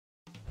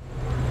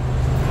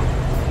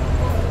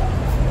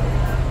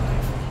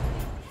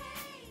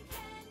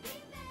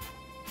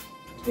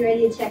You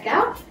ready to check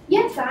out?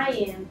 Yes, I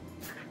am.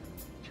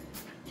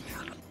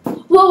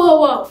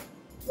 Whoa.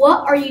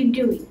 What are you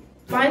doing?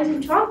 Buying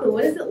some chocolate.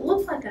 What does it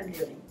look like I'm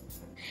doing?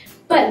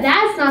 But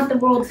that's not the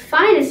world's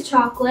finest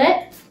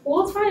chocolate.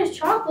 World's finest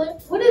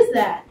chocolate? What is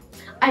that?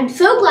 I'm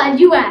so glad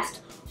you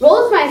asked.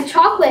 World's Finest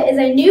Chocolate is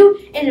a new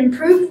and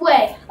improved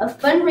way of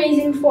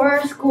fundraising for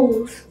our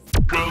schools.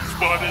 World's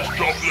Finest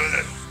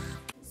Chocolate.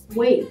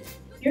 Wait,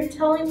 you're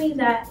telling me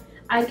that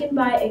I can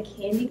buy a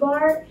candy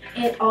bar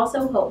and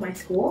also help my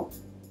school?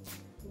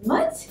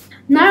 What?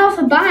 Not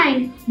also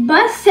buying,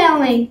 but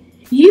selling.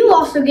 You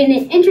also get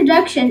an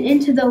introduction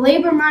into the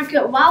labor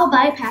market while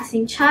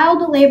bypassing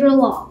child labor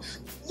laws.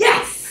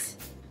 Yes!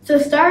 So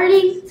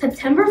starting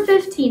September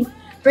 15th,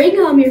 bring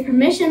home your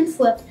permission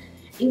slip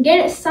and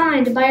get it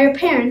signed by your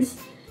parents.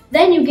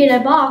 Then you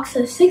get a box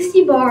of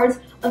 60 bars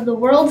of the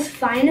world's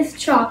finest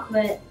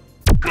chocolate.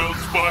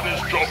 World's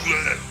Finest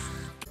Chocolate.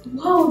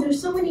 Whoa, there's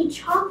so many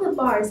chocolate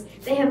bars.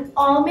 They have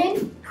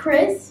almond,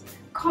 crisp,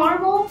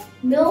 caramel,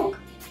 milk,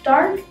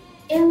 dark,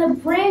 and the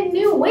brand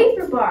new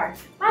wafer bar.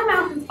 My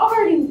mouth is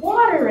already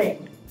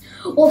watering.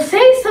 Well,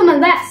 save some of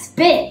that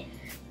spit,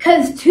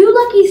 because 2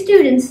 lucky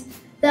students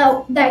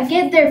that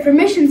get their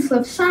permission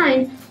slip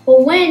signed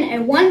will win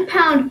a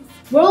 1-pound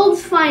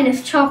World's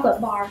Finest Chocolate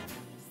bar.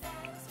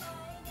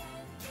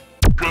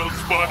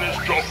 World's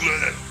Finest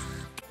Chocolate.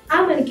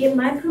 I'm gonna get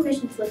my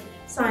permission slip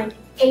signed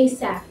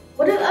ASAP.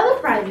 What are the other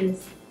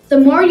prizes? The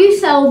more you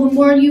sell, the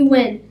more you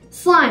win.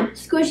 Slime,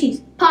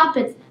 squishies,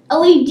 Pop-Its,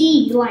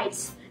 LED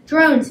lights,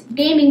 drones,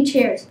 gaming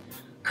chairs,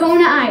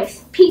 Kona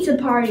Ice, pizza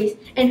parties,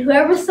 and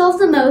whoever sells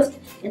the most,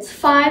 it's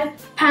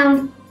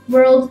 5-pound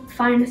World's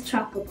Finest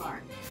Chocolate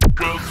bar.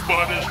 World's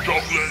Finest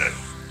Chocolate.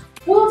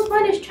 World's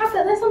finest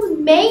chocolate, that sounds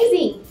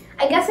amazing.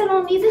 I guess I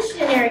don't need this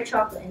generic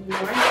chocolate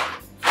anymore.